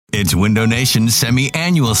It's Window Nation's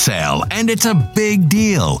semi-annual sale, and it's a big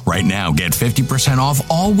deal. Right now, get 50% off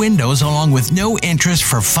all windows along with no interest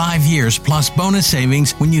for 5 years plus bonus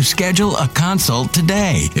savings when you schedule a consult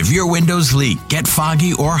today. If your windows leak, get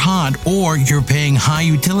foggy or hot, or you're paying high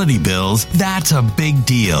utility bills, that's a big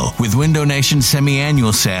deal. With Window Nation's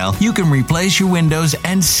semi-annual sale, you can replace your windows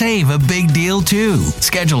and save a big deal too.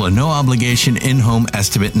 Schedule a no-obligation in-home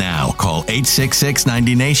estimate now. Call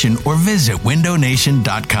 866-90NATION or visit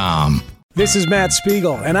windownation.com. This is Matt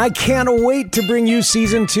Spiegel, and I can't wait to bring you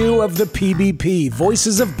Season 2 of the PBP,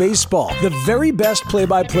 Voices of Baseball. The very best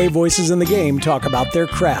play-by-play voices in the game talk about their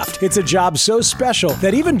craft. It's a job so special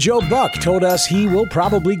that even Joe Buck told us he will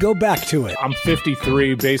probably go back to it. I'm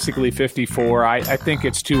 53, basically 54. I think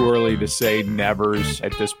it's too early to say nevers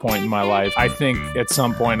at this point in my life. I think at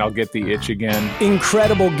some point I'll get the itch again.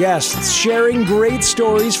 Incredible guests sharing great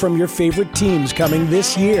stories from your favorite teams coming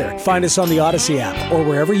this year. Find us on the Odyssey app or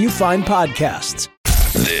wherever you find podcasts.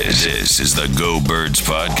 This is the Go Birds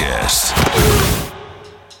Podcast.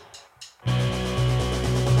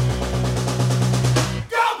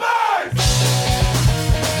 Go Birds!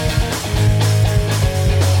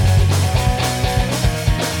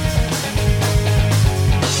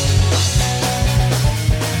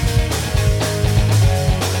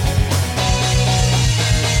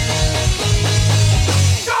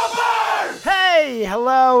 Go Birds! Hey,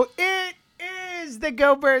 hello. It is the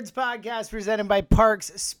Go Birds podcast presented by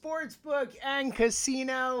Parks Sportsbook and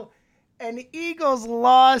Casino. And Eagles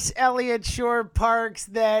lost Elliott Shore Parks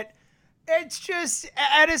that it's just,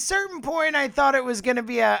 at a certain point, I thought it was going to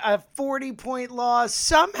be a 40-point loss.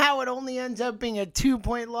 Somehow it only ends up being a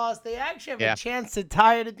 2-point loss. They actually have a chance to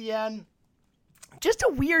tie it at the end. Just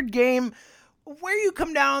a weird game. Where you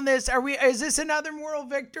come down on this? Is this another moral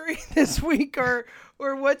victory this week, or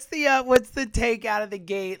what's the take out of the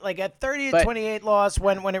gate? Like a 30-28 loss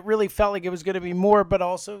when it really felt like it was going to be more, but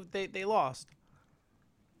also they lost.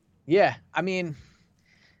 Yeah, I mean,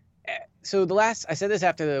 so I said this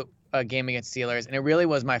after the game against Steelers, and it really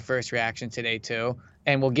was my first reaction today too.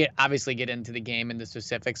 And we'll obviously get into the game and the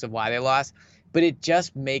specifics of why they lost, but it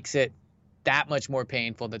just makes it that much more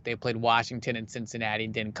painful that they played Washington and Cincinnati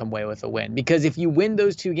and didn't come away with a win. Because if you win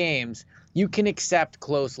those two games, you can accept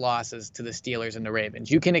close losses to the Steelers and the Ravens.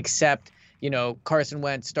 You can accept, Carson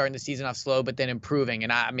Wentz starting the season off slow, but then improving.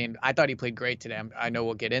 And I thought he played great today. I know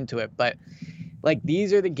we'll get into it, but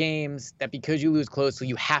these are the games that because you lose closely,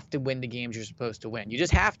 you have to win the games you're supposed to win. You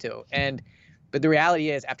just have to. But the reality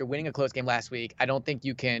is, after winning a close game last week, I don't think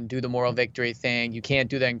you can do the moral victory thing. You can't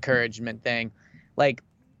do the encouragement thing.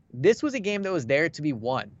 This was a game that was there to be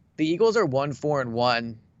won. The Eagles are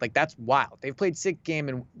 1-4-1. That's wild. They've played 6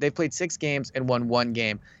 games and won 1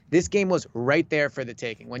 game. This game was right there for the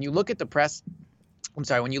taking. When you look at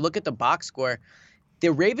when you look at the box score,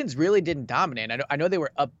 the Ravens really didn't dominate. I know they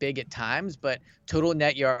were up big at times, but total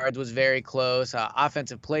net yards was very close.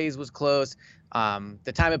 Offensive plays was close.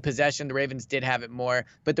 The time of possession, the Ravens did have it more,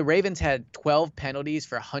 but the Ravens had 12 penalties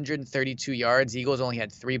for 132 yards. The Eagles only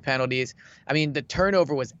had 3 penalties. The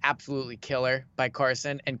turnover was absolutely killer by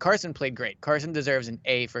Carson, and Carson played great. Carson deserves an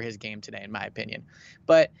A for his game today, in my opinion.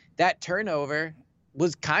 But that turnover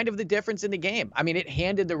was kind of the difference in the game. It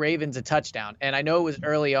handed the Ravens a touchdown, and I know it was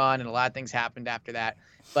early on and a lot of things happened after that,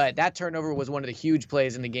 but that turnover was one of the huge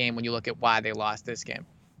plays in the game when you look at why they lost this game.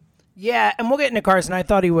 Yeah, and we'll get into Carson. I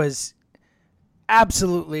thought he was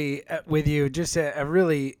absolutely with you. Just a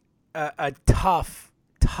really tough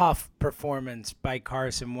performance by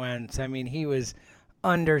Carson Wentz. He was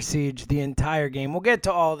under siege the entire game. We'll get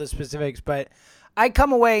to all the specifics, but I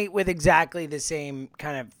come away with exactly the same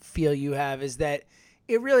kind of feel you have, is that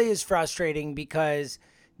it really is frustrating because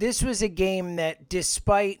this was a game that,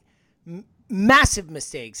 despite massive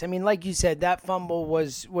mistakes, like you said, that fumble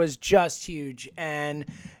was just huge, and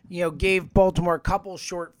gave Baltimore a couple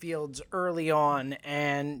short fields early on,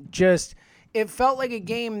 and just it felt like a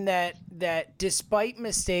game that despite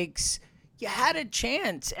mistakes, you had a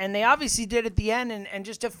chance, and they obviously did at the end, and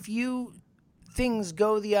just a few things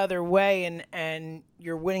go the other way, and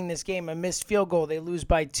you're winning this game. A missed field goal, they lose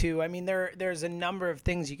by 2. There's a number of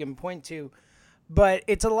things you can point to, but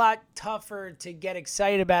it's a lot tougher to get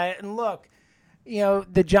excited about it. And look,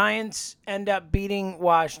 the Giants end up beating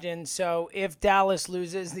Washington, so if Dallas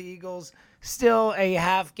loses, the Eagles still a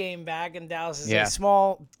half game back, and Dallas is a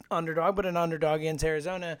small underdog, but an underdog against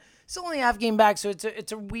Arizona. Still only a half game back, so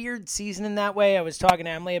it's a weird season in that way. I was talking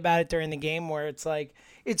to Emily about it during the game, where it's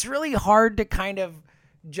it's really hard to kind of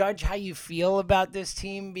judge how you feel about this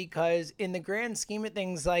team, because in the grand scheme of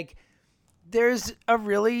things, there's a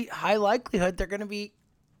really high likelihood they're going to be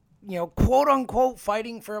quote unquote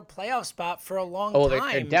fighting for a playoff spot for a long Oh,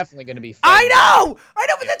 time. they're definitely going to be I fighting. know,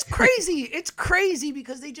 but that's crazy. It's crazy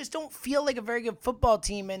because they just don't feel like a very good football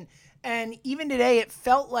team. And even today, it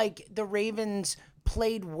felt like the Ravens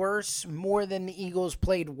played worse more than the Eagles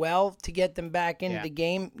played well to get them back into the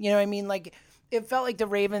game. You know what I mean? Like, it felt like the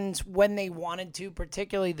Ravens, when they wanted to,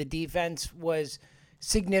 particularly the defense, was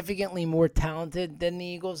significantly more talented than the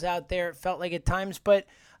Eagles out there. It felt like at times. But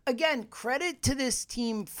again, credit to this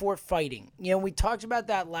team for fighting. We talked about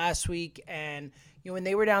that last week, and when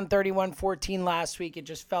they were down 31-14 last week, it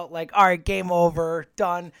just felt like, all right, game over,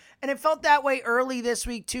 done. And it felt that way early this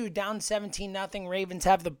week too, down 17-0. Ravens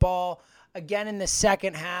have the ball again in the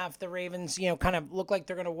second half. The Ravens, kind of look like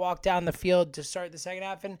they're going to walk down the field to start the second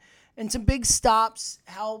half, and some big stops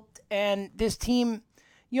helped. And this team,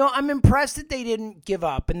 I'm impressed that they didn't give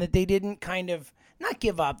up and that they didn't not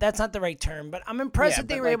give up. That's not the right term, but I'm impressed that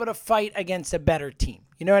they were able to fight against a better team.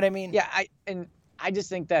 You know what I mean? Yeah, I just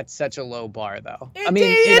think that's such a low bar, though.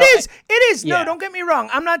 It is. Yeah. No, don't get me wrong.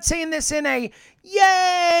 I'm not saying this in a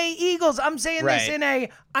yay Eagles. I'm saying this in a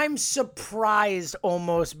I'm surprised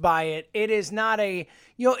almost by it. It is not a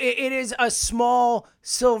it is a small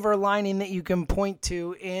silver lining that you can point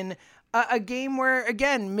to in a game where,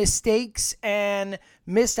 again, mistakes and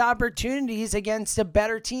missed opportunities against a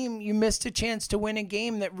better team. You missed a chance to win a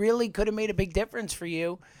game that really could have made a big difference for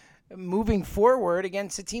you moving forward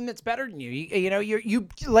against a team that's better than you. You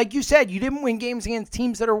like you said, you didn't win games against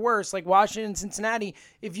teams that are worse, like Washington and Cincinnati.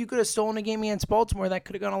 If you could have stolen a game against Baltimore, that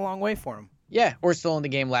could have gone a long way for them. Yeah, or stolen the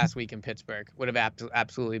game last week in Pittsburgh would have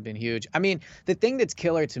absolutely been huge. I mean, the thing that's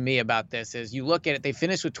killer to me about this is you look at it, they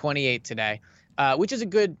finished with 28 today. Which is a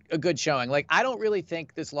good showing. Like, I don't really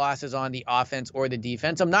think this loss is on the offense or the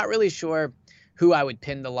defense. I'm not really sure who I would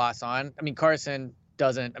pin the loss on. I mean, Carson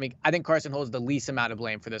doesn't. I mean, I think Carson holds the least amount of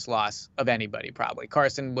blame for this loss of anybody, probably.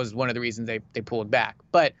 Carson was one of the reasons they pulled back.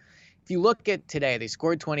 But if you look at today, they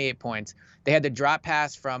scored 28 points. They had the drop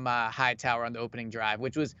pass from Hightower on the opening drive,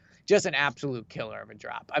 which was just an absolute killer of a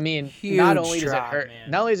drop. I mean, huge not only does drop, it hurt, man.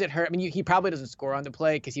 not only does it hurt. I mean, he probably doesn't score on the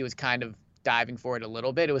play because he was kind of diving for it a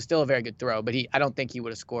little bit. It was still a very good throw, but I don't think he would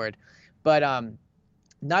have scored. But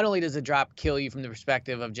not only does the drop kill you from the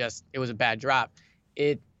perspective of just it was a bad drop,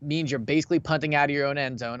 it means you're basically punting out of your own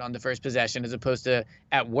end zone on the first possession as opposed to,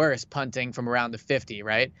 at worst, punting from around the 50,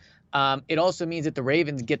 right? It also means that the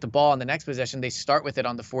Ravens get the ball on the next possession. They start with it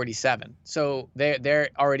on the 47. So they're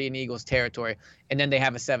already in Eagles territory. And then they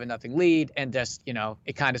have a 7-0 lead. And just,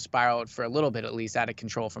 it kind of spiraled for a little bit, at least, out of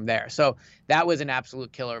control from there. So that was an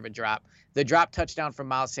absolute killer of a drop. The drop touchdown from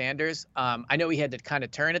Miles Sanders, I know he had to kind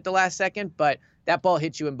of turn at the last second, but that ball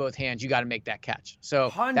hits you in both hands. You got to make that catch. So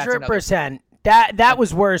 100%. That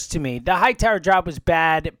was worse to me. The Hightower drop was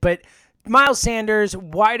bad, but Miles Sanders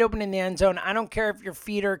wide open in the end zone. I don't care if your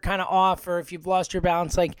feet are kind of off or if you've lost your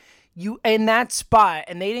balance. Like, you in that spot,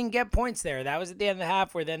 and they didn't get points there. That was at the end of the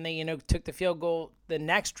half where then they took the field goal the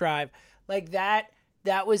next drive. Like that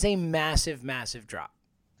was a massive, massive drop.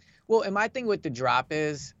 Well, and my thing with the drop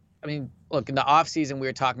is, I mean, look, in the offseason, we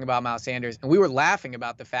were talking about Miles Sanders, and we were laughing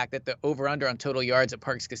about the fact that the over-under on total yards at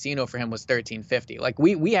Parx Casino for him was 1350. Like,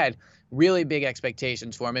 we had really big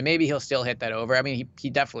expectations for him, and maybe he'll still hit that over. I mean, he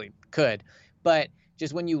definitely could. But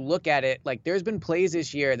just when you look at it, like, there's been plays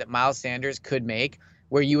this year that Miles Sanders could make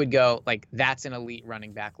where you would go, like, that's an elite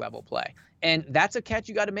running back level play. And that's a catch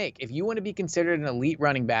you got to make. If you want to be considered an elite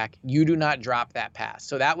running back, you do not drop that pass.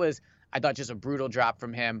 So that was, I thought, just a brutal drop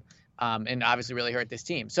from him. And obviously really hurt this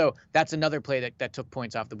team. So that's another play that took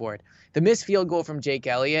points off the board. The missed field goal from Jake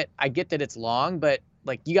Elliott, I get that it's long, but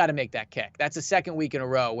like you got to make that kick. That's the second week in a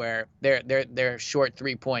row where they're short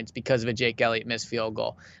 3 points because of a Jake Elliott missed field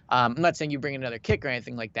goal. I'm not saying you bring another kick or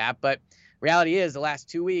anything like that, but reality is the last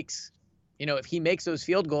 2 weeks, if he makes those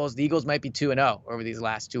field goals, the Eagles might be 2-0 over these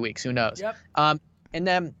last 2 weeks. Who knows? Yep. And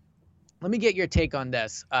then let me get your take on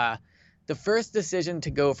this. The first decision to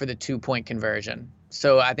go for the 2-point conversion.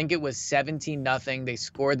 So I think it was 17-0. They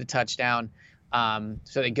scored the touchdown.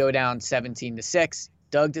 So they go down 17-6.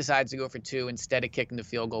 Doug decides to go for 2 instead of kicking the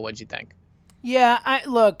field goal. What'd you think? Yeah,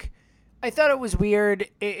 I thought it was weird.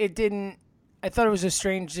 It didn't. I thought it was a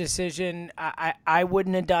strange decision. I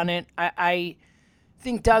wouldn't have done it. I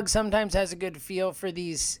think Doug sometimes has a good feel for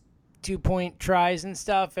these 2-point tries and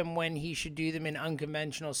stuff, and when he should do them in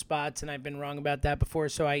unconventional spots. And I've been wrong about that before.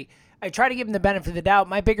 So I try to give him the benefit of the doubt.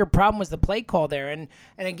 My bigger problem was the play call there. And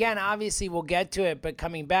again, obviously we'll get to it, but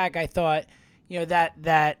coming back, I thought,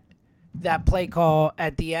 that that play call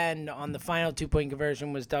at the end on the final 2-point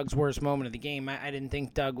conversion was Doug's worst moment of the game. I didn't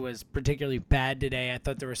think Doug was particularly bad today. I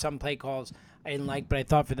thought there were some play calls I didn't like, but I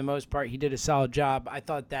thought for the most part he did a solid job. I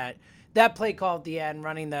thought that play call at the end,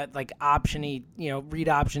 running that like option-y, read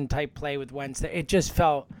option type play with Wentz,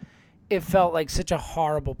 it felt like such a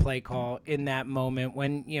horrible play call in that moment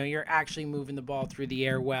when, you're actually moving the ball through the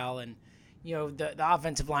air well, and, the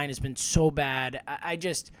offensive line has been so bad.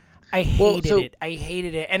 I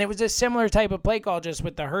hated it. And it was a similar type of play call just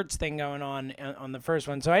with the Hurts thing going on the first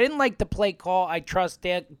one. So I didn't like the play call. I trust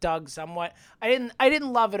Doug somewhat. I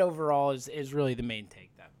didn't love it overall is really the main take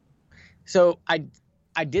though. So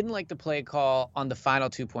I didn't like the play call on the final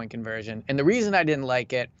 2-point conversion. And the reason I didn't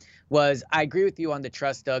like it was I agree with you on the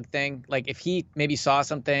trust Doug thing. Like if he maybe saw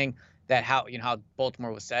something that how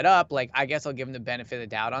Baltimore was set up, like I guess I'll give him the benefit of the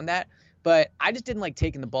doubt on that. But I just didn't like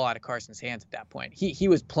taking the ball out of Carson's hands at that point. He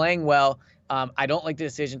was playing well. I don't like the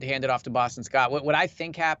decision to hand it off to Boston Scott. What I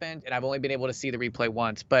think happened, and I've only been able to see the replay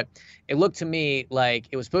once, but it looked to me like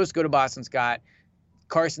it was supposed to go to Boston Scott.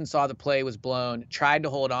 Carson saw the play was blown, tried to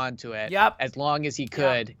hold on to it as long as he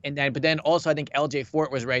could. Yep. But then also I think LJ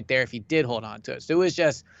Fort was right there if he did hold on to it. So it was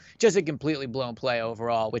just a completely blown play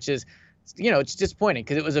overall, which is, it's disappointing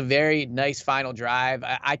because it was a very nice final drive.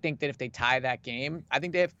 I think that if they tie that game, I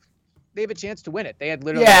think they have a chance to win it. They had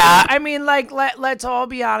literally. Yeah, I mean, like let's all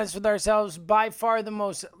be honest with ourselves. By far the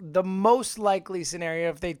most likely scenario,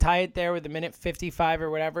 if they tie it there with a minute 55 or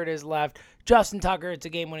whatever it is left, Justin Tucker, it's a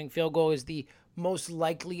game-winning field goal, is the most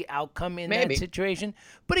likely outcome in that situation.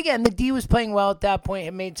 But again, the D was playing well at that point,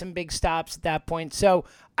 had made some big stops at that point. So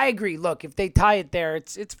I agree. Look, if they tie it there,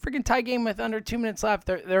 it's a freaking tie game with under 2 minutes left.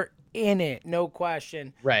 They're in it, no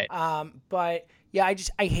question. Right. But yeah,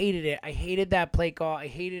 I hated it. I hated that play call. I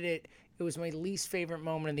hated it. It was my least favorite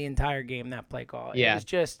moment of the entire game, that play call. Yeah.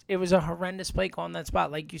 It was a horrendous play call in that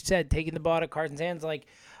spot. Like you said, taking the ball out of Carson's hands, like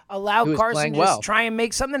allow Carson to just try and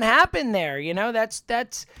make something happen there.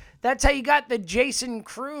 That's how you got the Jason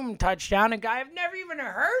Kroom touchdown, a guy I've never even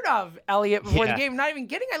heard of, Elliot, before the game. Not even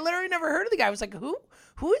kidding. I literally never heard of the guy. I was like,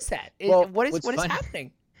 who is that? What is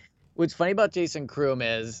happening? What's funny about Jason Kroom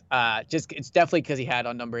is it's definitely because he had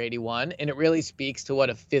on number 81, and it really speaks to what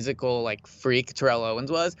a physical freak Terrell Owens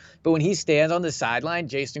was. But when he stands on the sideline,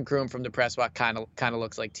 Jason Kroom from the press box kind of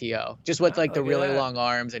looks like T.O. Just with the really long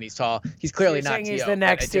arms, and he's tall. He's clearly not T.O. He's the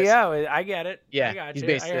next T.O. I get it. Yeah, he's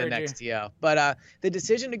basically the next T.O. But the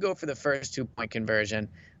decision to go for the first 2-point conversion,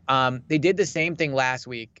 they did the same thing last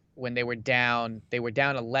week when they were down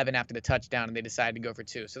 11 after the touchdown, and they decided to go for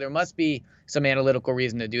 2. So there must be some analytical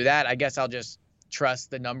reason to do that. I guess I'll just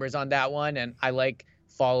trust the numbers on that one, and I like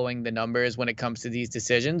following the numbers when it comes to these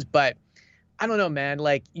decisions. But I don't know, man.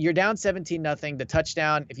 You're down 17-0. The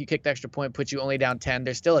touchdown, if you kick the extra point, puts you only down 10.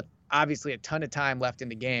 There's still obviously a ton of time left in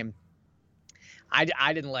the game. I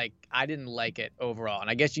didn't like it overall,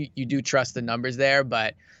 and I guess you do trust the numbers there,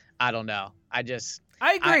 but I don't know.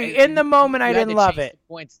 I agree. In the moment, I didn't love it.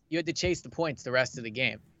 You had to chase the points the rest of the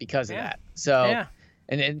game because of that. So,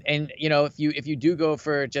 and if you do go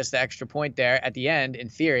for just the extra point there at the end, in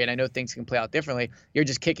theory, and I know things can play out differently, you're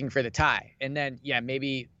just kicking for the tie. And then,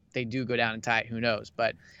 maybe they do go down and tie it. Who knows?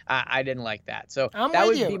 But I didn't like that. So that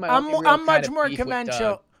would be my I'm much more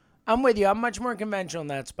conventional. I'm with you. I'm much more conventional in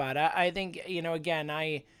that spot. I think, again,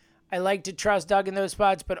 I like to trust Doug in those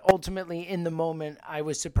spots, but ultimately in the moment, I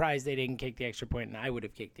was surprised they didn't kick the extra point, and I would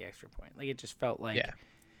have kicked the extra point. It just felt like,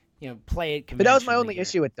 play it conventionally. But that was my only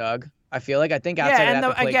issue with Doug. I feel like I think outside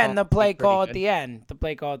of that, the play call at the end. The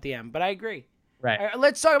play call at the end. But I agree. Right. All right,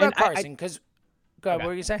 let's talk about Carson, because go ahead. What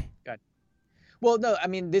were you going to say? Go ahead. Well, no, I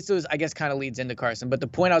mean, this was, I guess, kind of leads into Carson. But the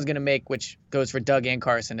point I was going to make, which goes for Doug and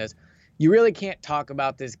Carson, is you really can't talk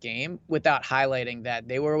about this game without highlighting that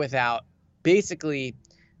they were without basically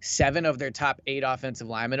 7 of their top 8 offensive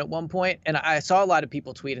linemen at one point. And I saw a lot of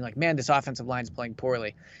people tweeting like, man, this offensive line's playing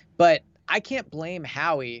poorly. But I can't blame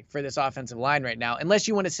Howie for this offensive line right now, unless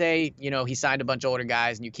you want to say, he signed a bunch of older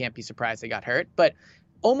guys and you can't be surprised they got hurt. But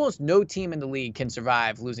almost no team in the league can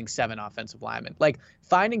survive losing 7 offensive linemen.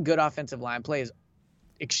 Finding good offensive line play is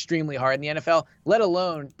extremely hard in the NFL, let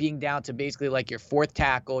alone being down to basically your 4th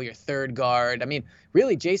tackle, your 3rd guard. I mean,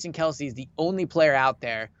 really, Jason Kelce is the only player out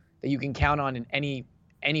there that you can count on in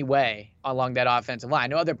any way along that offensive line. I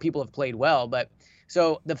know other people have played well, but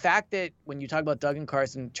so the fact that when you talk about Doug and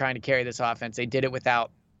Carson trying to carry this offense, they did it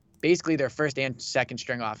without basically their first and second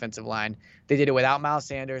string offensive line. They did it without Miles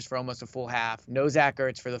Sanders for almost a full half, no Zach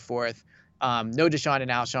Ertz for the 4th, no Deshaun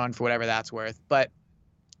and Alshon for whatever that's worth. But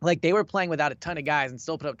they were playing without a ton of guys and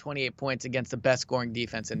still put up 28 points against the best scoring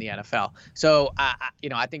defense in the NFL. So,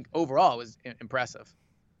 I think overall it was impressive.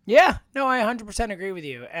 Yeah, no, I 100% agree with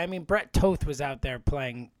you. I mean, Brett Toth was out there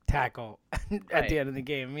playing tackle at the end of the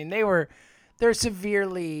game. I mean, they're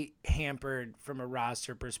severely hampered from a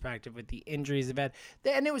roster perspective with the injuries they've had.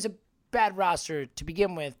 And it was a bad roster to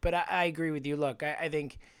begin with, but I agree with you. Look, I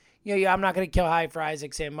think, I'm not going to kill high for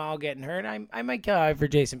Isaac Seumalo getting hurt. I might kill high for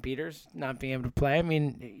Jason Peters not being able to play. I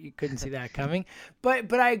mean, you couldn't see that coming.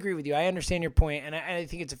 But I agree with you. I understand your point, and I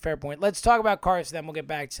think it's a fair point. Let's talk about Carson, then we'll get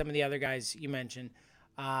back to some of the other guys you mentioned.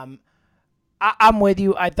 I'm with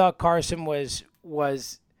you. I thought Carson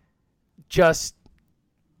was just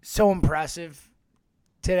so impressive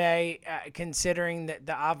today, considering that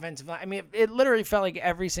the offensive line. I mean, it literally felt like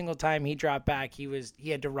every single time he dropped back, he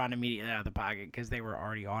had to run immediately out of the pocket because they were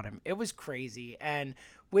already on him. It was crazy. And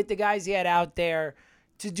with the guys he had out there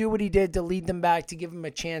to do what he did, to lead them back, to give them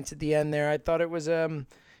a chance at the end there, I thought it was, I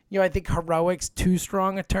think heroic's too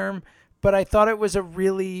strong a term, but I thought it was a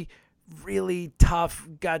really, really tough,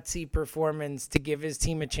 gutsy performance to give his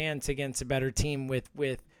team a chance against a better team with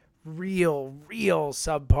real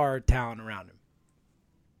subpar talent around him.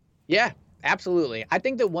 Yeah, absolutely. I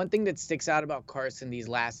think the one thing that sticks out about Carson these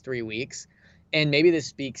last 3 weeks, and maybe this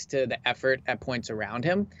speaks to the effort at points around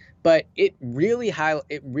him, but it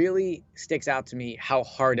really sticks out to me how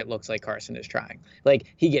hard it looks like Carson is trying.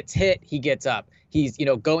 Like, he gets hit, he gets up. He's,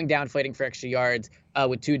 going down, fighting for extra yards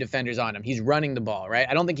with 2 defenders on him. He's running the ball, right?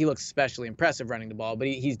 I don't think he looks especially impressive running the ball, but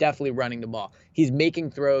he's definitely running the ball. He's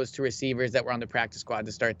making throws to receivers that were on the practice squad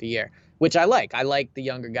to start the year, which I like. I like the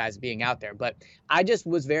younger guys being out there, but I just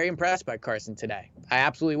was very impressed by Carson today. I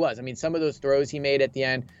absolutely was. I mean, some of those throws he made at the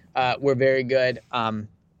end were very good.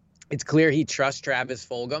 It's clear he trusts Travis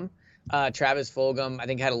Fulgham. Travis Fulgham, I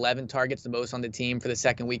think, had 11 targets, the most on the team for the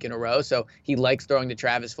second week in a row. So he likes throwing to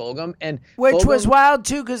Travis Fulgham, which was wild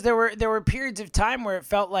too, because there were periods of time where it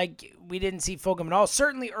felt like we didn't see Fulgham at all.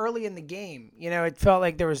 Certainly early in the game, it felt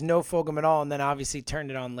like there was no Fulgham at all, and then obviously turned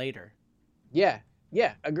it on later. Yeah,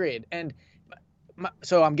 agreed. And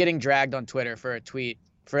so I'm getting dragged on Twitter for a tweet.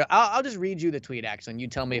 I'll just read you the tweet, actually, and you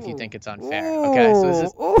tell me if you think it's unfair. Okay, so this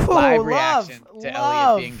is live reaction to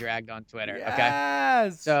Elliott being dragged on Twitter. Yes.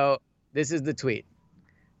 Okay, so this is the tweet.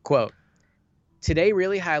 Quote, "Today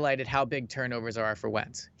really highlighted how big turnovers are for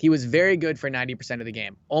Wentz. He was very good for 90% of the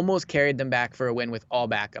game. Almost carried them back for a win with all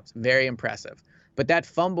backups. Very impressive. But that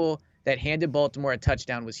fumble that handed Baltimore a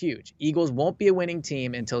touchdown was huge. Eagles won't be a winning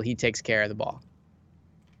team until he takes care of the ball."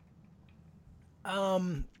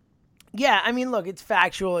 Yeah, I mean, look, it's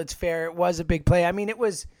factual, it's fair. It was a big play. I mean, it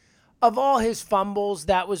was, of all his fumbles,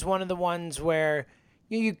 that was one of the ones where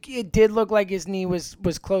it did look like his knee was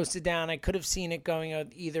close to down. I could have seen it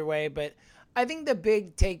going either way, but I think the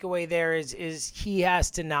big takeaway there is he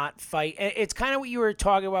has to not fight. It's kind of what you were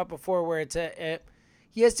talking about before, where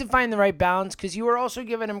he has to find the right balance, because you were also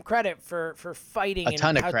giving him credit for fighting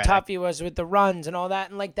and how tough he was with the runs and all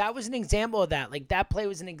that. And, that was an example of that. That play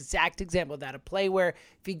was an exact example of that. A play where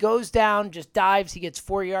if he goes down, just dives, he gets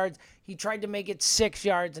 4 yards. He tried to make it 6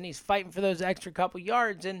 yards, and he's fighting for those extra couple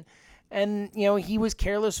yards. And he was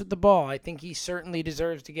careless with the ball. I think he certainly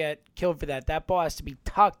deserves to get killed for that. That ball has to be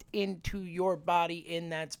tucked into your body in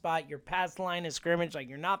that spot. You're past the line of scrimmage.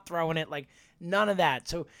 You're not throwing it. None of that.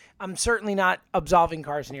 So I'm certainly not absolving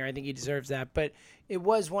Carson here. I think he deserves that. But it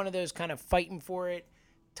was one of those kind of fighting for it,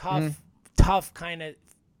 tough kind of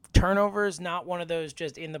turnovers, not one of those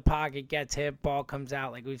just in the pocket, gets hit, ball comes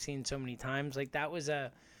out like we've seen so many times. That was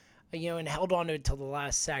and held on to it till the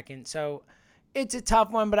last second. So it's a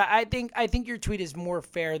tough one, but I think your tweet is more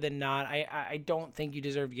fair than not. I don't think you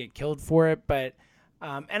deserve to get killed for it, but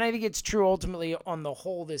and I think it's true ultimately on the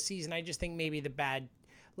whole this season. I just think maybe the bad,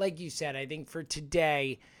 like you said, I think for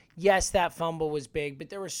today, yes, that fumble was big, but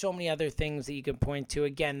there were so many other things that you could point to.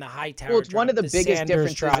 Again, the Hightower it's drop, one of the biggest Sanders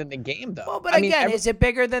differences drop in the game, though. Well, but is it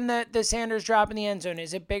bigger than the Sanders drop in the end zone?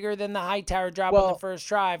 Is it bigger than the Hightower drop on the first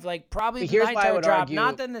drive? Probably the Hightower drop,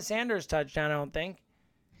 not than the Sanders touchdown, I don't think.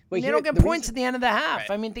 They don't get points at the end of the half.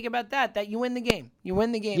 Right. I mean, think about that. That you win the game. You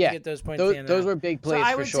win the game to get those points at the end of the half. Those were big plays,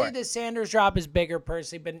 I would say the Sanders drop is bigger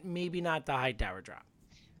personally, but maybe not the Hightower drop.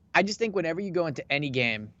 I just think whenever you go into any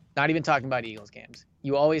game, not even talking about Eagles games,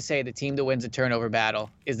 you always say the team that wins a turnover battle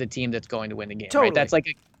is the team that's going to win the game. Totally. Right? That's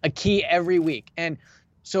a key every week. And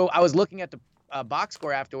so I was looking at the box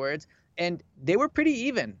score afterwards, and they were pretty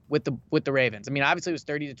even with the Ravens. I mean, obviously it was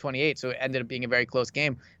 30-28, so it ended up being a very close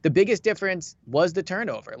game. The biggest difference was the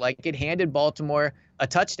turnover. It handed Baltimore a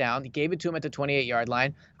touchdown. He gave it to him at the 28-yard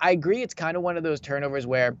line. I agree it's kind of one of those turnovers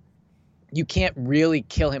where you can't really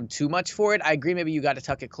kill him too much for it. I agree maybe you got to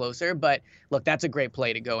tuck it closer, but look, that's a great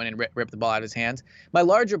play to go in and rip the ball out of his hands. My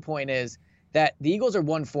larger point is that the Eagles are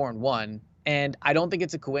 1-4-1, and I don't think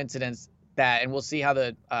it's a coincidence that, and we'll see how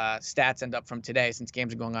the stats end up from today since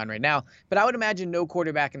games are going on right now. But I would imagine no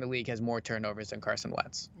quarterback in the league has more turnovers than Carson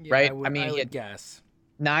Wentz, right? I mean, he would had guess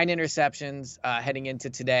 9 interceptions heading into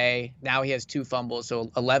today. Now he has 2 fumbles, so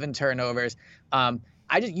 11 turnovers.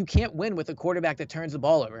 You can't win with a quarterback that turns the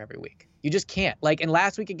ball over every week. You just can't. Like, and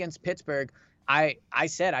last week against Pittsburgh, I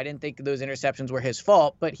said I didn't think those interceptions were his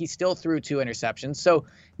fault, but he still threw 2 interceptions. So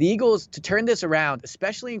the Eagles, to turn this around,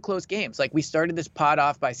 especially in close games, like we started this pod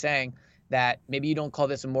off by saying that maybe you don't call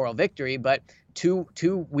this a moral victory, but two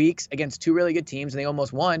weeks against 2 really good teams, and they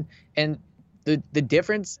almost won. And the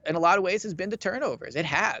difference in a lot of ways has been the turnovers. It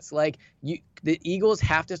has. Like, the Eagles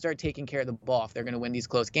have to start taking care of the ball if they're going to win these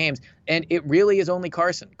close games. And it really is only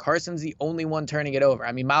Carson. Carson's the only one turning it over.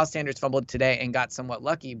 I mean, Miles Sanders fumbled today and got somewhat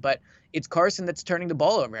lucky, but it's Carson that's turning the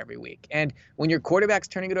ball over every week. And when your quarterback's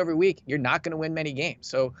turning it over every week, you're not going to win many games.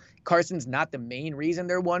 So Carson's not the main reason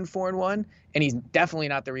they're 1-4-1, and he's definitely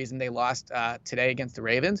not the reason they lost today against the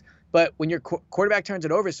Ravens. But when your quarterback turns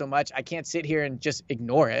it over so much, I can't sit here and just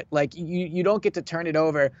ignore it. Like, you don't get to turn it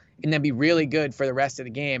over and then be really good for the rest of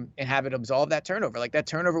the game and have it absolve that turnover. Like, that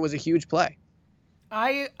turnover was a huge play.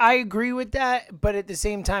 I agree with that, but at the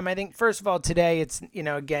same time, I think, first of all, today, it's,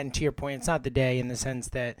 again, to your point, it's not the day in the sense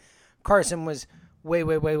that Carson was way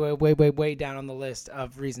down on the list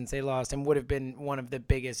of reasons they lost and would have been one of the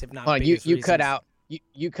biggest, if not biggest you reasons. cut out.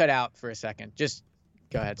 You cut out for a second. Just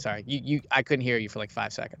go ahead. Sorry. I couldn't hear you for like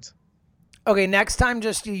 5 seconds. Okay, next time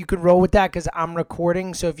just you could roll with that because I'm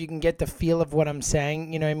recording, so if you can get the feel of what I'm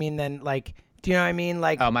saying, you know what I mean, then, like, do you know what I mean?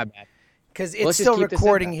 Like, oh, my bad. Because it's still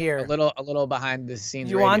recording here. A little behind the scenes.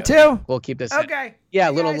 You radio. want to? We'll keep this okay. in. Yeah, hey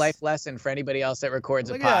a little guys. life lesson for anybody else that records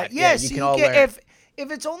a Look pod. Yes, you so can all learn. If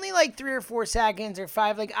it's only like 3 or 4 seconds or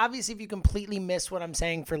 5, like, obviously if you completely miss what I'm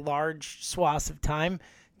saying for large swaths of time,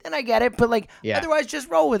 then I get it. But, like, otherwise just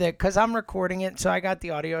roll with it because I'm recording it, so I got the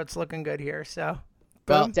audio. It's looking good here, so.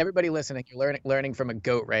 Well, to everybody listening, you're learning from a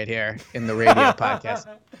goat right here in the radio podcast.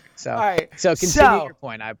 So, all right. So continue your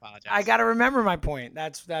point. I apologize. I got to remember my point.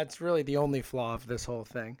 That's really the only flaw of this whole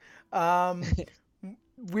thing.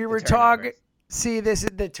 We were talking. See, this is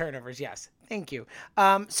the turnovers. Yes. Thank you.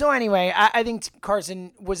 So anyway, I think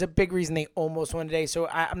Carson was a big reason they almost won today. So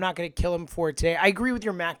I'm not going to kill him for it today. I agree with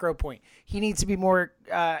your macro point. He needs to be more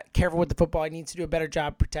careful with the football. He needs to do a better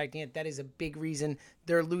job protecting it. That is a big reason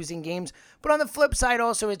they're losing games. But on the flip side,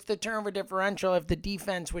 also, it's the turnover differential of the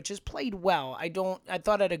defense, which has played well. I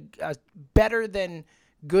thought at a better than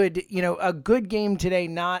good, a good game today.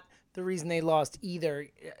 Not the reason they lost either.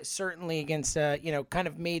 Certainly against, kind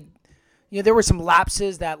of made. There were some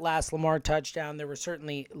lapses, that last Lamar touchdown. There were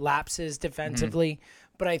certainly lapses defensively,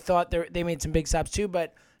 but I thought they made some big stops too,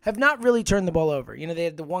 but have not really turned the ball over. They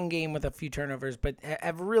had the one game with a few turnovers, but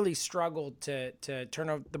have really struggled to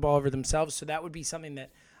turn the ball over themselves. So that would be something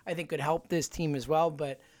that I think could help this team as well.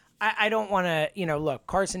 But I don't want to, look,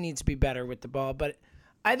 Carson needs to be better with the ball, but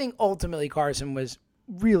I think ultimately Carson was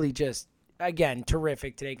really just, again,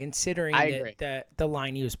 terrific today, considering the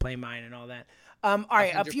line he was playing behind and all that. All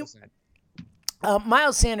right, 100%.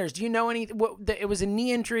 Miles Sanders, do you know anything? It was a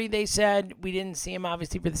knee injury, they said. We didn't see him,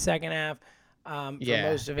 obviously, for the second half for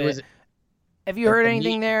most of it. Have you heard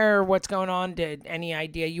anything there, or what's going on? Any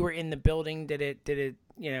idea? You were in the building. Did it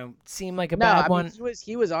seem like a bad one?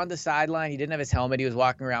 He was on the sideline. He didn't have his helmet. He was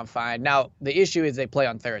walking around fine. Now, the issue is they play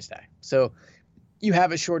on Thursday. So you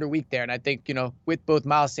have a shorter week there. And I think, with both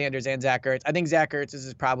Miles Sanders and Zach Ertz, I think Zach Ertz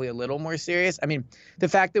is probably a little more serious. I mean, the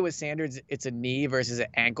fact that with Sanders, it's a knee versus an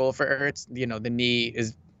ankle for Ertz, the knee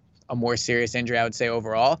is a more serious injury, I would say,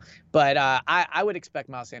 overall. But I would expect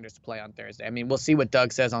Miles Sanders to play on Thursday. I mean, we'll see what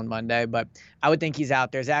Doug says on Monday, but I would think he's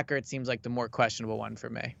out there. Zach Ertz seems like the more questionable one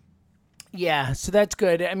for me. Yeah, so that's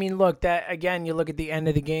good. I mean, look, that again, you look at the end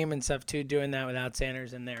of the game and stuff, too, doing that without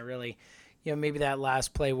Sanders in there, really. Maybe that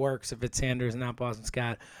last play works if it's Sanders and not Boston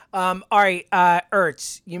Scott. All right,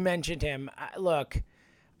 Ertz, you mentioned him. Look,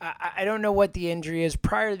 I don't know what the injury is.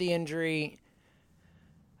 Prior to the injury,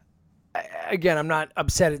 again, I'm not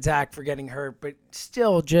upset at Zach for getting hurt, but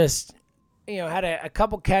still just, had a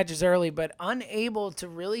couple catches early, but unable to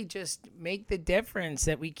really just make the difference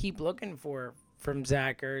that we keep looking for from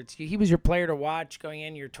Zach Ertz. He was your player to watch going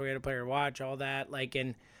in, your Toyota player to watch, all that.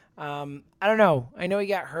 I don't know. I know he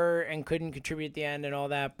got hurt and couldn't contribute at the end and all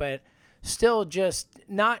that, but still just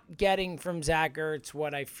not getting from Zach Ertz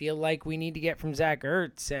what I feel like we need to get from Zach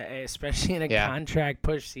Ertz, especially in a contract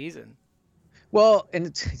push season. Well,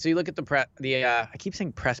 and so you look at I keep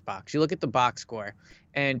saying press box. You look at the box score,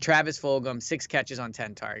 and Travis Fulgham, 6 catches on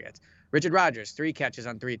 10 targets. Richard Rodgers, 3 catches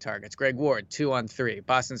on 3 targets. Greg Ward, 2 on 3.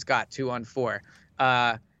 Boston Scott, 2 on 4.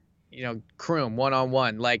 Kroom, 1 on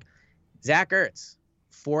 1. Like, Zach Ertz,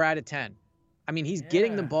 4 out of 10. I mean, he's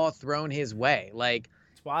getting the ball thrown his way. Like,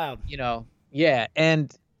 it's wild. Yeah.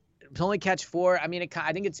 And to only catch 4, I mean,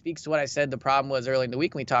 I think it speaks to what I said the problem was early in the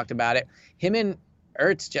week when we talked about it. Him and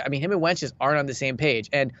Wentz just aren't on the same page.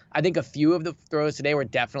 And I think a few of the throws today were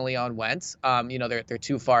definitely on Wentz. They're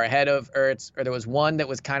too far ahead of Ertz, or there was one that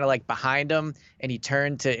was kind of like behind him and he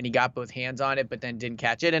turned and he got both hands on it, but then didn't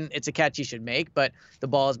catch it. And it's a catch he should make, but the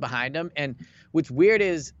ball is behind him. And what's weird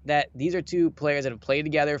is that these are 2 players that have played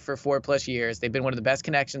together for 4+ years. They've been one of the best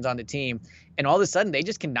connections on the team. And all of a sudden, they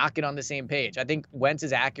just cannot get on the same page. I think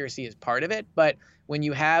Wentz's accuracy is part of it, but when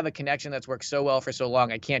you have a connection that's worked so well for so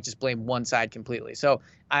long, I can't just blame one side completely. So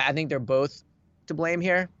I think they're both to blame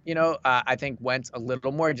here. I think Wentz a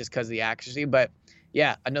little more just because of the accuracy. But,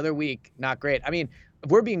 yeah, another week, not great. I mean, if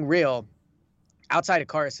we're being real, outside of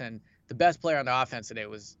Carson, the best player on the offense today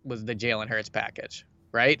was the Jalen Hurts package,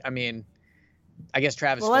 right? I mean, I guess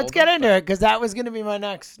Travis. Well, let's get into it because that was going to be my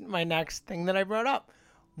next thing that I brought up.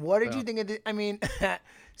 What did you think of I mean,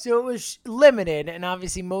 so it was limited and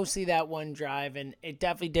obviously mostly that one drive, and it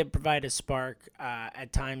definitely did provide a spark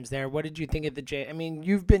at times there. What did you think of I mean,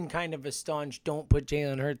 you've been kind of a staunch don't put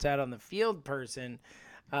Jalen Hurts out on the field person.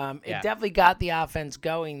 It definitely got the offense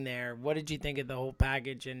going there. What did you think of the whole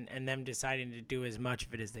package and them deciding to do as much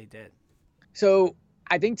of it as they did? So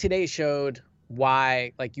I think today showed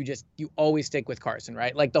why, like, you always stick with Carson,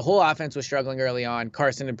 right? Like, the whole offense was struggling early on.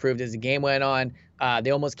 Carson improved as the game went on.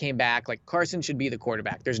 They almost came back. Like, Carson should be the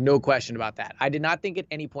quarterback. There's no question about that. I did not think at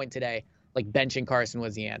any point today, like, benching Carson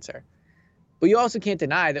was the answer. But you also can't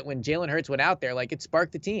deny that when Jalen Hurts went out there, like, it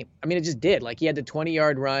sparked the team. I mean, it just did. Like, he had the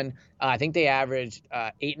 20-yard run. I think they averaged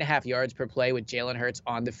 8.5 yards per play with Jalen Hurts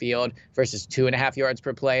on the field versus 2.5 yards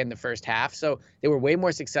per play in the first half. So they were way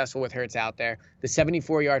more successful with Hurts out there. The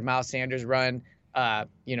 74-yard Miles Sanders run,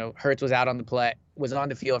 Hurts was on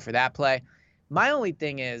the field for that play. My only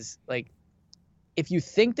thing is, like, if you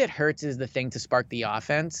think that Hurts is the thing to spark the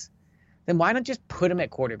offense, then why not just put him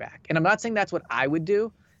at quarterback? And I'm not saying that's what I would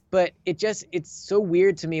do, but it's so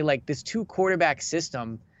weird to me, like, this 2-quarterback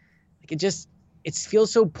system, like, it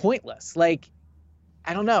feels so pointless. Like,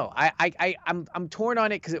 I don't know. I'm torn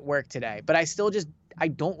on it because it worked today, but I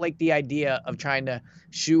don't like the idea of trying to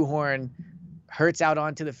shoehorn Hurts out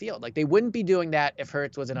onto the field. Like, they wouldn't be doing that if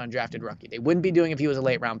Hurts was an undrafted rookie. They wouldn't be doing it if he was a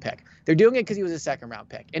late round pick. They're doing it because he was a 2nd-round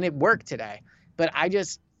pick, and it worked today. But I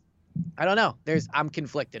don't know. I'm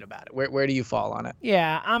conflicted about it. Where do you fall on it?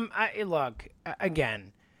 Yeah, look,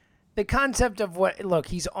 again, the concept of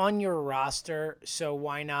he's on your roster, so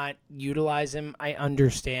why not utilize him? I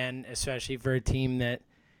understand, especially for a team that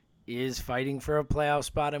is fighting for a playoff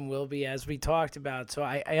spot and will be, as we talked about. So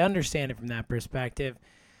I understand it from that perspective.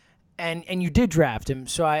 And you did draft him,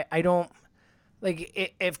 so I don't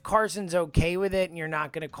like if Carson's okay with it and you're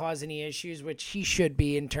not going to cause any issues, which he should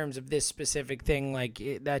be in terms of this specific thing. Like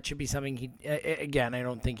that should be something again, I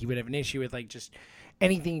don't think he would have an issue with, like, just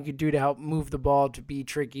anything you could do to help move the ball, to be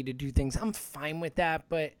tricky, to do things. I'm fine with that,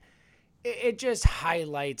 but it just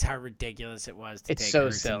highlights how ridiculous it was to take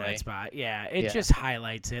Hurts in that spot. Yeah, it just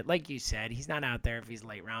highlights it. Like you said, he's not out there if he's a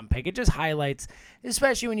late round pick. It just highlights,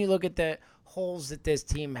 especially when you look at the holes that this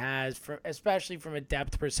team has, especially from a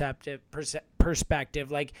depth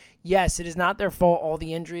perspective. Like, yes, it is not their fault, all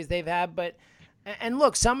the injuries they've had, but and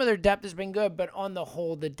look, some of their depth has been good, but on the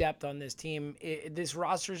whole, the depth on this team, this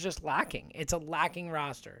roster is just lacking. It's a lacking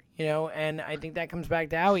roster, and I think that comes back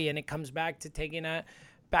to Howie, and it comes back to taking a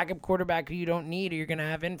backup quarterback who you don't need, or you're going to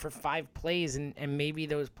have in for 5 plays, and maybe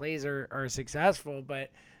those plays are successful, but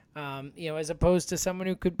as opposed to someone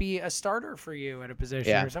who could be a starter for you at a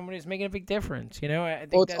position or someone who's making a big difference. I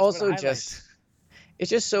think it's also it's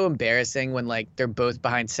just so embarrassing when, like, they're both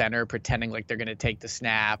behind center pretending like they're going to take the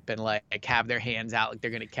snap and, like, have their hands out like they're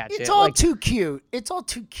going to catch it. It's all too cute. It's all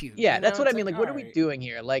too cute. Yeah, that's what I mean. Like, what are we doing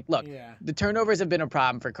here? Like, look, the turnovers have been a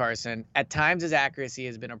problem for Carson. At times, his accuracy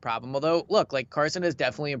has been a problem. Although, look, like, Carson has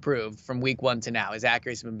definitely improved from week 1 to now. His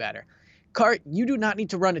accuracy has been better. You do not need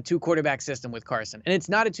to run a 2-quarterback system with Carson. And it's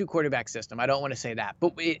not a 2-quarterback system. I don't want to say that.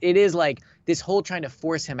 But it is, like, this whole trying to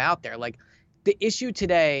force him out there. Like, the issue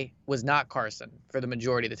today was not Carson for the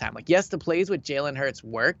majority of the time. Like, yes, the plays with Jalen Hurts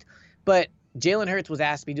worked, but Jalen Hurts was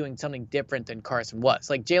asked to be doing something different than Carson was.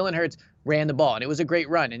 Like, Jalen Hurts ran the ball, and it was a great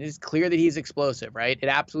run, and it's clear that he's explosive, right? It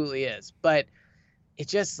absolutely is. But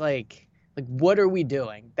it's just like what are we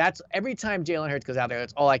doing? That's every time Jalen Hurts goes out there,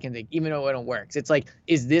 that's all I can think, even though it don't work. It's like,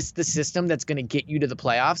 is this the system that's going to get you to the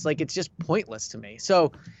playoffs? Like, it's just pointless to me.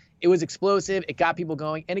 So it was explosive. It got people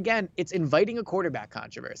going. And again, it's inviting a quarterback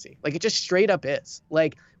controversy. Like, it just straight up is.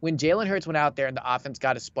 Like, when Jalen Hurts went out there and the offense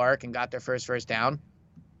got a spark and got their first down,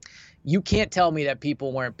 you can't tell me that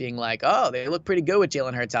people weren't being like, oh, they look pretty good with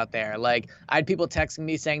Jalen Hurts out there. Like, I had people texting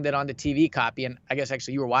me saying that on the TV copy, and I guess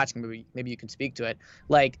actually you were watching, maybe you could speak to it.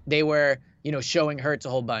 Like, they were, showing Hurts a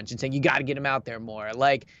whole bunch and saying, you got to get him out there more.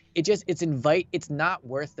 Like, it's not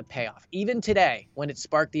worth the payoff. Even today, when it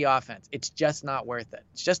sparked the offense, it's just not worth it.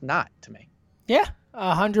 It's just not to me. Yeah,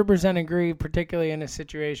 100% agree, particularly in a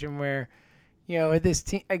situation where, this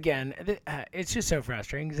team, again, it's just so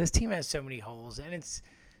frustrating because this team has so many holes, and it's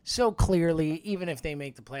so clearly, even if they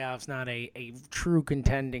make the playoffs, not a true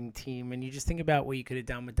contending team. And you just think about what you could have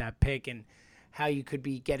done with that pick and how you could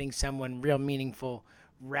be getting someone real meaningful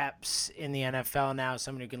reps in the NFL now,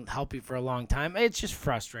 someone who can help you for a long time. It's just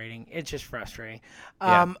frustrating.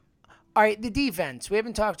 Yeah. All right, the defense. We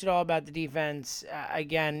haven't talked at all about the defense.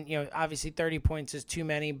 Again, obviously 30 points is too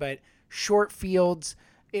many, but short fields,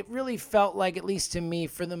 it really felt like, at least to me,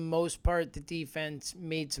 for the most part, the defense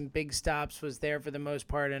made some big stops, was there for the most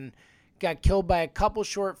part, and got killed by a couple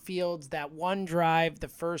short fields. That one drive, the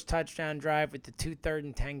first touchdown drive with the 2 3rd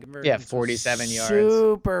and 10 conversions. Yeah, 47 yards.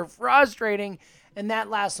 Super frustrating. And that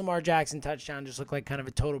last Lamar Jackson touchdown just looked like kind of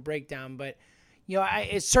a total breakdown, but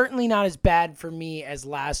it's certainly not as bad for me as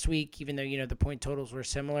last week, even though, the point totals were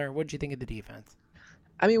similar. What did you think of the defense?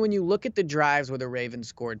 I mean, when you look at the drives where the Ravens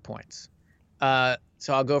scored points,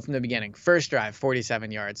 so I'll go from the beginning. First drive,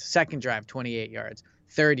 47 yards. Second drive, 28 yards.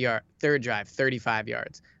 Third drive, 35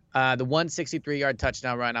 yards. The 163-yard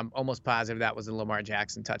touchdown run, I'm almost positive that was a Lamar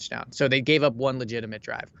Jackson touchdown. So they gave up one legitimate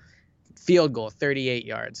drive. Field goal, 38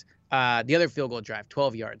 yards. The other field goal drive,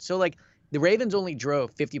 12 yards. So, the Ravens only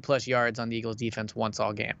drove 50-plus yards on the Eagles' defense once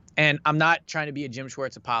all game. And I'm not trying to be a Jim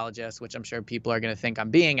Schwartz apologist, which I'm sure people are going to think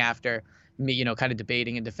I'm being after me, kind of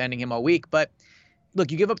debating and defending him all week. But,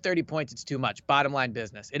 look, you give up 30 points, it's too much. Bottom line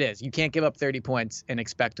business. It is. You can't give up 30 points and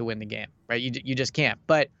expect to win the game, right? You just can't.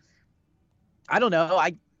 But I don't know.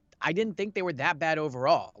 I didn't think they were that bad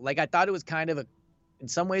overall. I thought it was kind of in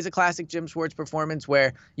some ways a classic Jim Schwartz performance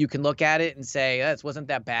where you can look at it and say, this wasn't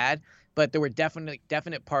that bad. But there were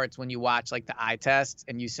definite parts when you watch the eye test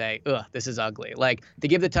and you say, ugh, this is ugly. They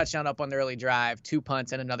give the touchdown up on the early drive, 2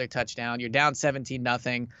 punts and another touchdown. You're down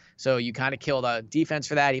 17-0. So you kind of kill the defense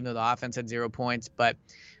for that, even though the offense had 0 points. But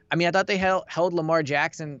I mean, I thought they held Lamar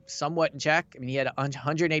Jackson somewhat in check. I mean, he had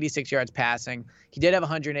 186 yards passing. He did have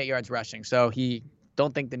 108 yards rushing. So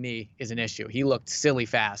don't think the knee is an issue. He looked silly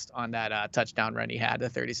fast on that touchdown run he had, the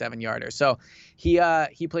 37-yarder. So he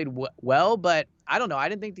played well, but I don't know. I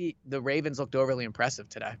didn't think the Ravens looked overly impressive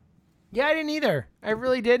today. Yeah, I didn't either. I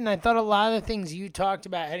really didn't. I thought a lot of the things you talked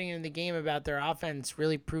about heading into the game about their offense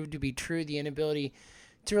really proved to be true. The inability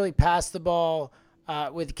to really pass the ball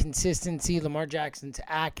with consistency, Lamar Jackson's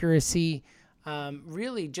accuracy,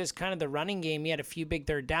 really just kind of the running game. He had a few big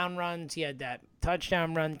third down runs. He had that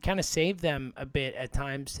touchdown run, kind of saved them a bit at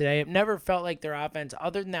times today. It never felt like their offense,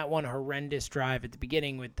 other than that one horrendous drive at the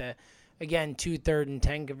beginning with the, again, 2 3rd and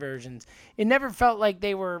 10 conversions. It never felt like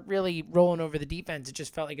they were really rolling over the defense. It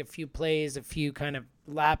just felt like a few plays, a few kind of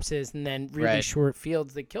lapses, and then really short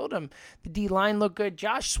fields that killed them. The D-line looked good.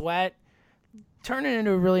 Josh Sweat turning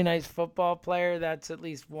into a really nice football player. That's at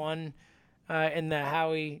least one in the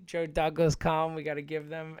Howie Joe Douglas column. We got to give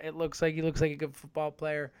them. He looks like a good football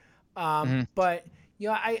player. But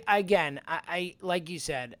I like you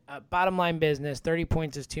said, bottom line business. 30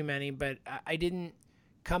 points is too many, but I didn't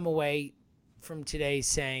come away from today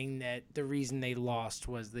saying that the reason they lost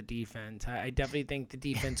was the defense. I definitely think the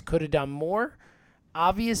defense could have done more,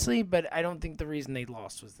 obviously, but I don't think the reason they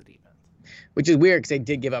lost was the defense. Which is weird because they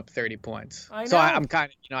did give up 30 points. I know. So I'm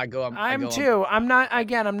kind of, I'm too. I'm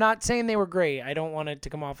not saying they were great. I don't want it to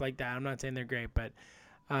come off like that. I'm not saying they're great, but,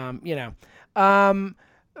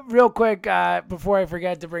 real quick, before I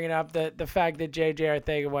forget to bring it up, the fact that J.J.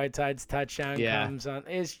 Arcega-Whiteside's touchdown comes on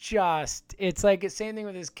is just, it's like the same thing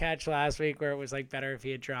with his catch last week where it was better if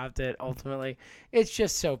he had dropped it ultimately. It's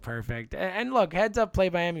just so perfect. And look, heads up play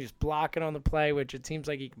by him. He was blocking on the play, which it seems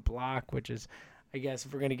like he can block, which is, I guess,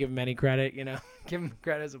 if we're going to give him any credit, give him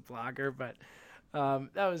credit as a blocker. But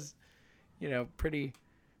that was, pretty,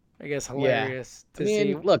 I guess, hilarious to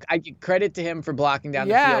see. Look, I give credit to him for blocking down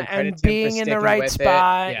the field. Credit and being in the right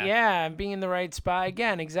spot. And being in the right spot.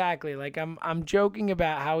 Again, exactly. I'm joking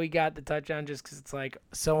about how he got the touchdown just because it's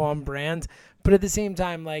so on brand. But at the same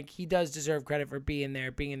time, he does deserve credit for being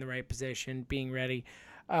there, being in the right position, being ready.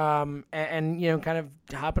 And kind of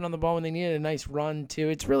hopping on the ball when they needed a nice run too.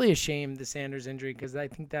 It's really a shame, the Sanders injury, because I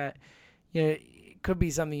think that it could be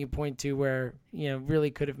something you point to where really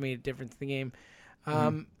could have made a difference in the game.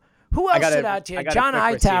 Who else stood out to you? John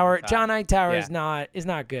Hightower. John Hightower is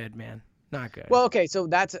not good, man. Not good. Well, okay, so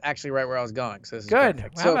that's actually right where I was going. So this is good.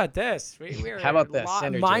 perfect. How So, about this? We're how about this?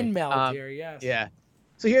 Synergy. Mind meld here, yes. Yeah.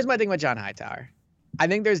 So here's my thing with John Hightower. I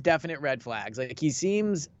think there's definite red flags. Like, he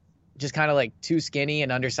seems just kind of like too skinny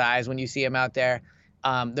and undersized when you see him out there.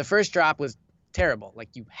 The first drop was terrible. Like,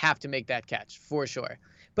 you have to make that catch for sure.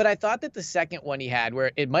 But I thought that the second one he had,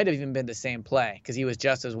 where it might have even been the same play because he was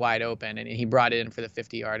just as wide open and he brought it in for the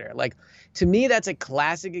 50-yarder. Like, to me, that's a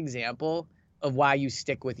classic example of why you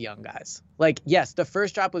stick with young guys. Like, yes, the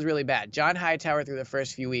first drop was really bad. John Hightower through the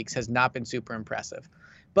first few weeks has not been super impressive.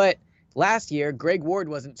 But last year, Greg Ward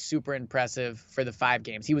wasn't super impressive for the 5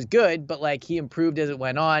 games. He was good, but like, he improved as it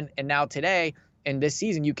went on. And now today, in this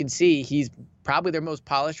season, you can see he's probably their most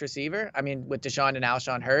polished receiver. I mean, with Deshaun and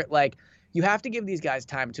Alshon hurt, like, you have to give these guys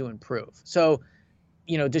time to improve. So,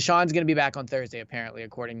 Deshaun's going to be back on Thursday, apparently,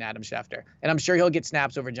 according to Adam Schefter. And I'm sure he'll get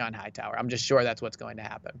snaps over John Hightower. I'm just sure that's what's going to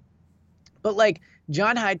happen. But, like,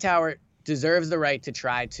 John Hightower deserves the right to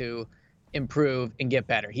try to improve and get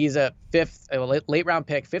better. He's a late-round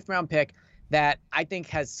pick, 5th-round pick that I think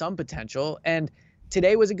has some potential. And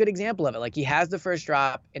today was a good example of it. Like, he has the first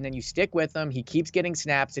drop, and then you stick with him. He keeps getting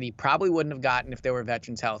snaps that he probably wouldn't have gotten if there were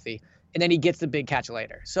veterans healthy. And then he gets the big catch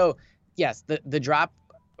later. So, yes, the drop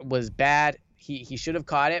was bad. He should have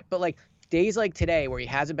caught it. But, like, days like today where he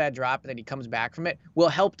has a bad drop and then he comes back from it will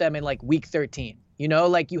help them in, like, week 13.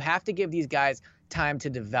 Like, you have to give these guys time to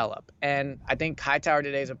develop. And I think Hightower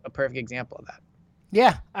today is a perfect example of that.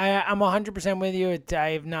 Yeah, I'm 100% with you. I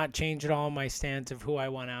have not changed at all my stance of who I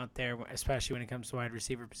want out there, especially when it comes to wide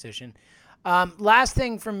receiver position. Last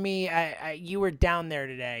thing from me, you were down there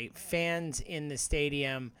today. Fans in the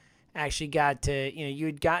stadium actually got to, you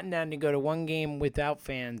had gotten down to go to one game without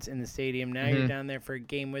fans in the stadium. Now you're down there for a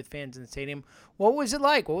game with fans in the stadium. What was it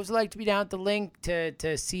like? What was it like to be down at the Link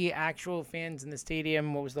to see actual fans in the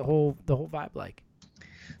stadium? What was the whole vibe like?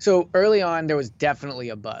 So early on, there was definitely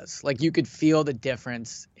a buzz. Like, you could feel the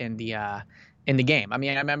difference in the game. I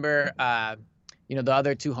mean, I remember, the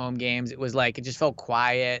other 2 home games. It was like, it just felt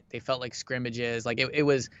quiet. They felt like scrimmages. Like, it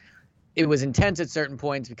was intense at certain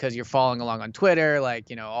points because you're following along on Twitter, like,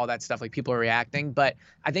 all that stuff, like, people are reacting. But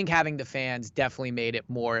I think having the fans definitely made it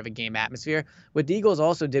more of a game atmosphere. What the Eagles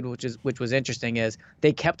also did, which was interesting, is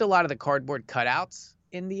they kept a lot of the cardboard cutouts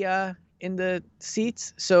in the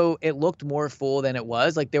seats. So it looked more full than it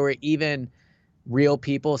was. Like, there were even real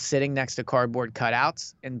people sitting next to cardboard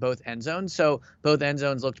cutouts in both end zones. So both end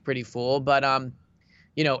zones looked pretty full. But,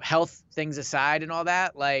 health things aside and all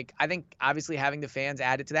that, like, I think obviously having the fans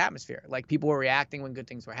added to the atmosphere. Like, people were reacting when good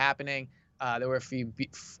things were happening. There were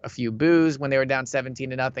a few boos when they were down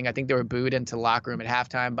 17-0. I think they were booed into the locker room at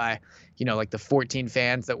halftime by, like the 14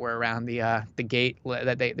 fans that were around the gate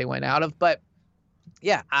that they went out of. But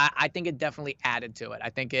yeah, I think it definitely added to it. I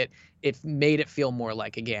think it made it feel more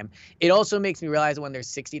like a game. It also makes me realize that when there's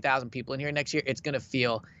 60,000 people in here next year, it's going to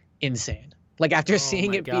feel insane. Like, after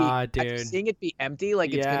seeing it be empty,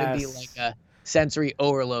 like, it's going to be like a sensory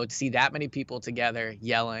overload to see that many people together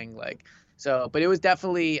yelling, like. So, but it was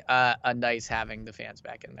definitely a nice having the fans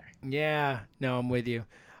back in there. Yeah, no, I'm with you.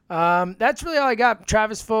 That's really all I got.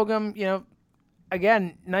 Travis Fulgham,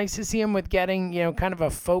 again, nice to see him with getting, kind of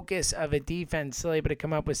a focus of a defense. Silly, but to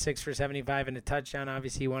come up with 6 for 75 and a touchdown.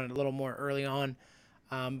 Obviously, he wanted a little more early on.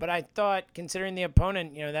 But I thought, considering the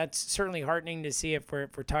opponent, that's certainly heartening to see if we're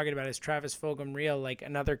talking about is Travis Fulgham real, like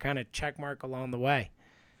another kind of check mark along the way.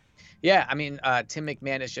 Yeah, I mean, Tim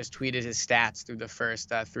McManus just tweeted his stats through the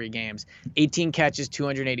first 3 games: 18 catches,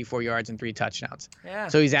 284 yards, and 3 touchdowns. Yeah.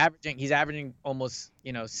 So he's averaging almost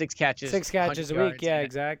 6 catches. 6 catches a week. Yeah,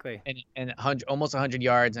 exactly. And almost 100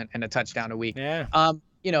 yards and a touchdown a week. Yeah.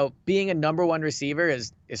 Being a number 1 receiver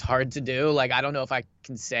is hard to do. Like, I don't know if I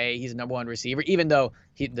can say he's a number 1 receiver, even though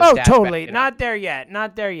stats totally. Not there yet.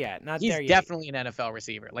 He's definitely an NFL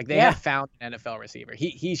receiver. Like, they have found an NFL receiver.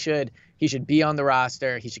 He should be on the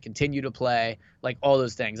roster. He should continue to play, like, all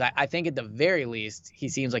those things. I think at the very least, he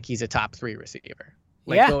seems like he's a top 3 receiver.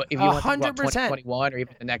 Like, if you want to go up 2021 or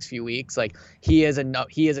even the next few weeks, like, he is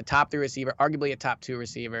a top 3 receiver, arguably a top 2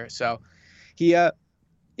 receiver. So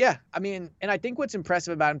yeah, I mean, and I think what's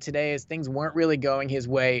impressive about him today is things weren't really going his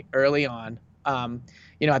way early on.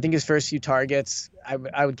 I think his first few targets,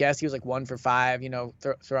 I would guess he was like 1 for 5,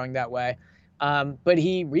 throwing that way. But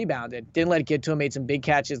he rebounded, didn't let it get to him, made some big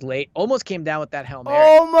catches late, almost came down with that Hail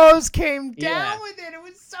Mary. Almost came down with it. It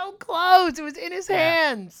was so close. It was in his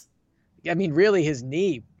hands. I mean, really, his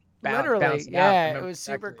knee bounced out. It was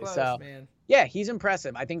super close, man. Yeah, he's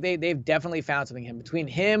impressive. I think they've definitely found something in him. Between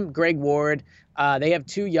him, Greg Ward, they have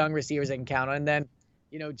 2 young receivers they can count on. And then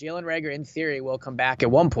Jalen Reagor in theory will come back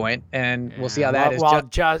at one point, and we'll see how that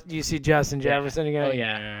is. You see Justin Jefferson again? Oh,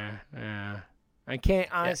 yeah. I can't,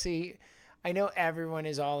 honestly, I know everyone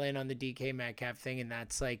is all in on the DK Metcalf thing, and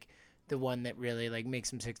that's like the one that really like makes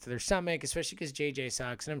them sick to their stomach, especially because JJ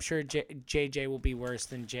sucks, and I'm sure JJ will be worse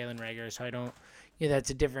than Jalen Reagor, so I don't, that's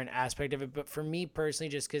a different aspect of it. But for me personally,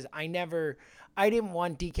 just because I didn't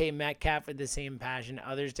want DK Metcalf with the same passion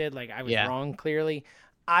others did. Like, I was wrong, clearly.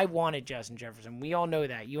 I wanted Justin Jefferson. We all know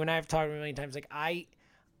that. You and I have talked a million times. Like,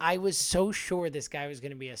 I was so sure this guy was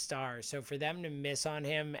going to be a star. So for them to miss on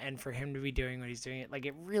him and for him to be doing what he's doing, like,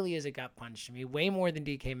 it really is a gut punch to me, way more than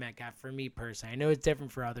DK Metcalf for me personally. I know it's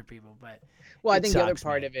different for other people, but I think the other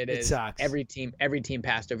part of it is every team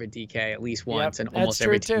passed over DK at least once, and almost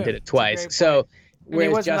every team did it twice. So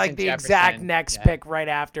it wasn't Justin like the Jefferson, exact next pick right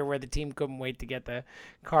after where the team couldn't wait to get the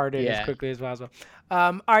card in as quickly as possible.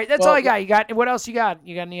 All right, that's all I got. You got what else you got?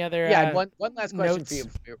 You got any other? One last question notes? for you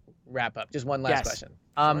before we wrap up. Just one last question.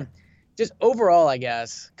 Sure. Just overall, I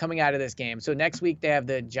guess, coming out of this game. So next week they have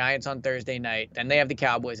the Giants on Thursday night, then they have the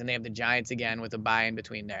Cowboys, and they have the Giants again with a bye in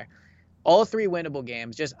between there. All three winnable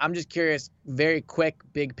games. I'm just curious, very quick,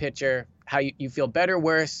 big picture, how you feel better,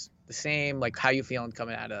 worse, the same, like how you feeling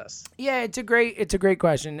coming out of this? Yeah, it's a great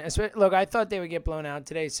question. Look, I thought they would get blown out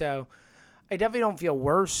today, so I definitely don't feel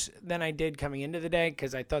worse than I did coming into the day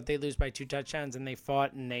because I thought they'd lose by 2 touchdowns and they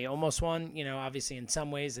fought and they almost won. Obviously in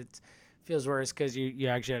some ways it feels worse because you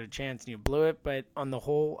actually had a chance and you blew it, but on the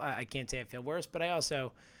whole, I can't say I feel worse. But I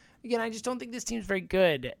also, again, I just don't think this team's very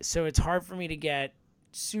good, so it's hard for me to get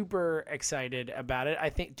super excited about it. I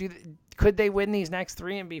think could they win these next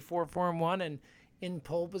 3 and be 4-1 and in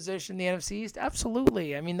pole position in the NFC East?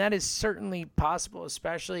 Absolutely. I mean, that is certainly possible,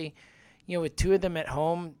 especially, with 2 of them at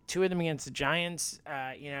home, 2 of them against the Giants.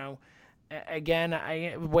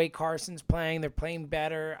 Again, Way Carson's playing, they're playing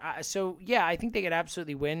better. So, yeah, I think they could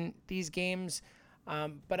absolutely win these games.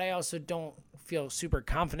 But I also don't feel super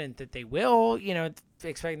confident that they will,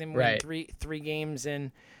 expect them to win three games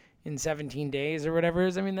in 17 days or whatever it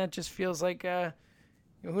is. I mean, that just feels like,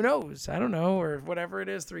 who knows? I don't know, or whatever it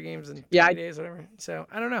is, 3 games in 3 days, whatever. So,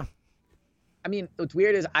 I don't know. I mean, what's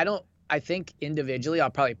weird is I think individually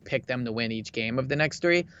I'll probably pick them to win each game of the next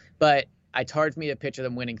 3, but it's hard for me to picture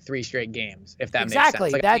them winning 3 straight games, if that makes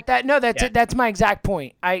sense. Exactly. That's my exact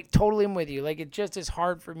point. I totally am with you. Like, it just is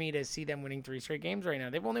hard for me to see them winning 3 straight games right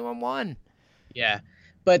now. They've only won 1. Yeah.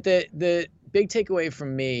 But the big takeaway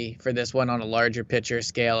from me for this one on a larger picture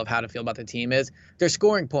scale of how to feel about the team is they're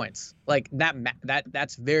scoring points. Like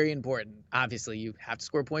that's very important. Obviously, you have to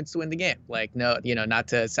score points to win the game. Like, no, not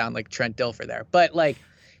to sound like Trent Dilfer there, but like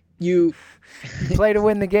you play to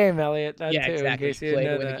win the game, Elliot. Exactly. In case you play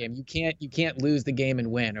didn't to know win the game. You can't lose the game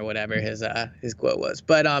and win, or whatever his quote was.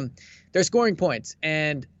 But they're scoring points,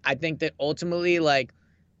 and I think that ultimately, like,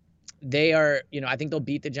 they are, I think they'll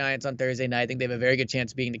beat the Giants on Thursday night. I think they have a very good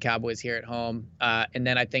chance of beating the Cowboys here at home. And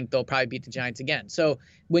then I think they'll probably beat the Giants again. So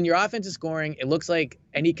when your offense is scoring, it looks like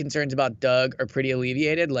any concerns about Doug are pretty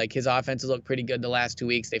alleviated. Like, his offense has looked pretty good the last 2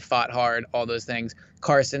 weeks. They fought hard, all those things.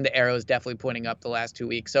 Carson, the arrow is definitely pointing up the last 2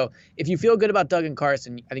 weeks. So if you feel good about Doug and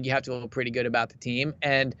Carson, I think you have to feel pretty good about the team.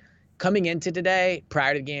 And coming into today,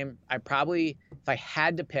 prior to the game, if I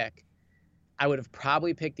had to pick, I would have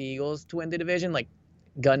probably picked the Eagles to win the division, like,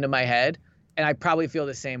 gun to my head, and I probably feel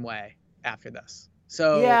the same way after this.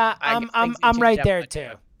 So yeah, I'm right there too.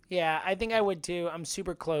 Yeah, I think I would too. I'm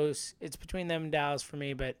super close. It's between them and Dallas for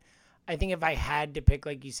me, but I think if I had to pick,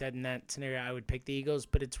 like you said in that scenario, I would pick the Eagles.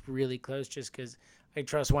 But it's really close just because I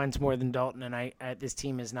trust Wentz more than Dalton, and this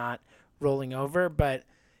team is not rolling over. But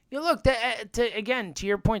look, to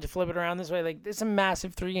your point, to flip it around this way, like, there's a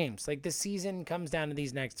massive 3 games. Like, the season comes down to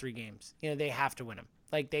these next 3 games. They have to win them.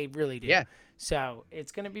 Like, they really do. Yeah. So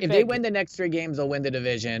it's going to be If they win the next 3 games, they'll win the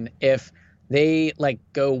division. If they, like,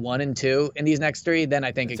 go 1-2 in these next 3, then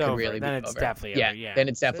I think it could really be over. Then it's definitely over, yeah. Then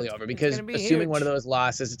it's definitely over. Because assuming one of those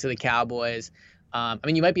losses to the Cowboys,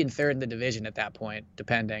 you might be in 3rd in the division at that point,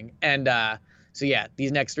 depending. And so, yeah,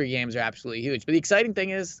 these next 3 games are absolutely huge. But the exciting thing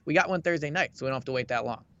is we got one Thursday night, so we don't have to wait that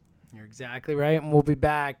long. You're exactly right. And we'll be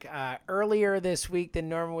back earlier this week than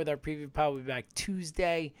normal with our preview pod. We'll be back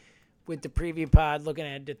Tuesday with the preview pod, looking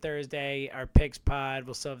ahead to Thursday, our picks pod.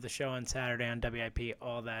 We'll still have the show on Saturday on WIP,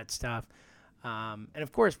 all that stuff. And,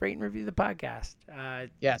 of course, rate and review the podcast.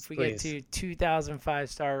 Yes, if we please. get to 2,000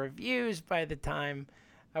 5-star reviews by the time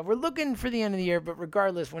we're looking for the end of the year, but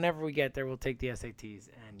regardless, whenever we get there, we'll take the SATs,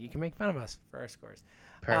 and you can make fun of us for our scores.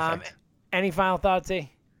 Perfect. Any final thoughts,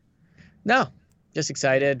 E? No, just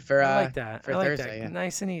excited for I like that. for I like Thursday. that. Yeah.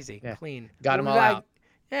 Nice and easy, clean. Got them all out.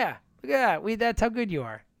 Yeah, look at that. That's how good you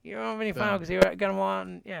are. You don't have any final because you got them all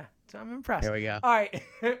on. Yeah, So I'm impressed. There we go. All right.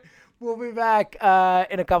 We'll be back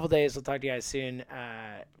in a couple days. We'll talk to you guys soon.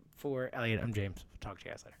 For Elliot, I'm James. We'll talk to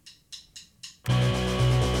you guys later.